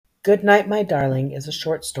Good Night, My Darling is a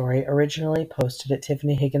short story originally posted at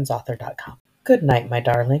tiffanyhigginsauthor.com. Good night, my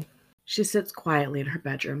darling. She sits quietly in her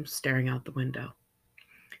bedroom, staring out the window.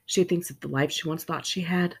 She thinks of the life she once thought she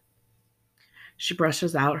had. She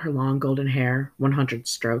brushes out her long golden hair, 100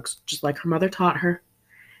 strokes, just like her mother taught her.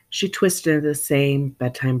 She twists it into the same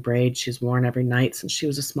bedtime braid she's worn every night since she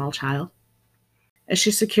was a small child. As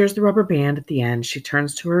she secures the rubber band at the end, she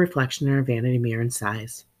turns to her reflection in her vanity mirror and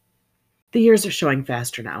sighs. The years are showing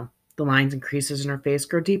faster now. The lines and creases in her face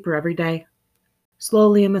grow deeper every day.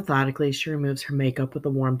 Slowly and methodically, she removes her makeup with a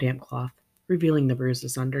warm, damp cloth, revealing the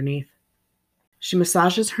bruises underneath. She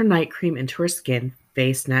massages her night cream into her skin,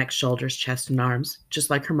 face, neck, shoulders, chest, and arms, just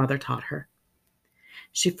like her mother taught her.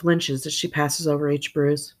 She flinches as she passes over each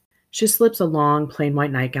bruise. She slips a long, plain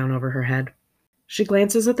white nightgown over her head. She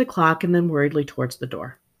glances at the clock and then worriedly towards the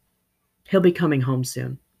door. He'll be coming home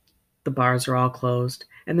soon. The bars are all closed,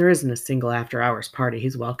 and there isn't a single after-hours party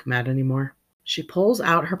he's welcome at anymore. She pulls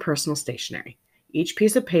out her personal stationery. Each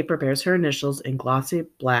piece of paper bears her initials in glossy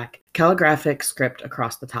black calligraphic script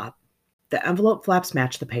across the top. The envelope flaps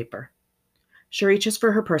match the paper. She reaches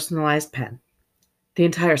for her personalized pen. The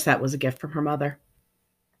entire set was a gift from her mother.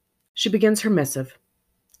 She begins her missive.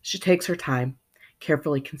 She takes her time,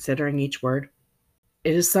 carefully considering each word.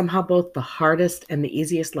 It is somehow both the hardest and the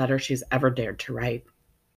easiest letter she's ever dared to write.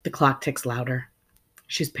 The clock ticks louder.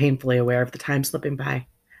 She's painfully aware of the time slipping by.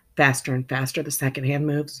 Faster and faster the second hand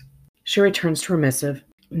moves. She returns to her missive,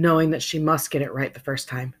 knowing that she must get it right the first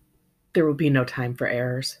time. There will be no time for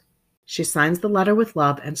errors. She signs the letter with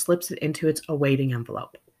love and slips it into its awaiting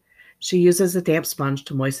envelope. She uses a damp sponge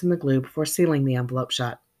to moisten the glue before sealing the envelope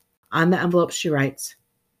shut. On the envelope she writes,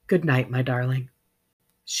 "Good night, my darling."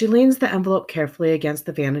 She leans the envelope carefully against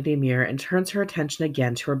the vanity mirror and turns her attention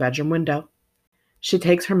again to her bedroom window. She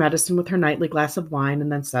takes her medicine with her nightly glass of wine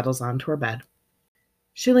and then settles onto her bed.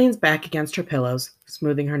 She leans back against her pillows,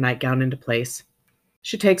 smoothing her nightgown into place.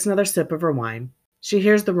 She takes another sip of her wine. She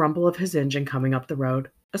hears the rumble of his engine coming up the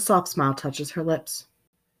road. A soft smile touches her lips.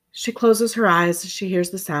 She closes her eyes as she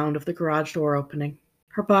hears the sound of the garage door opening.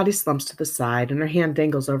 Her body slumps to the side and her hand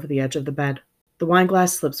dangles over the edge of the bed. The wine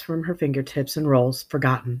glass slips from her fingertips and rolls,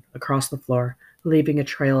 forgotten, across the floor, leaving a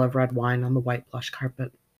trail of red wine on the white plush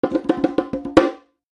carpet.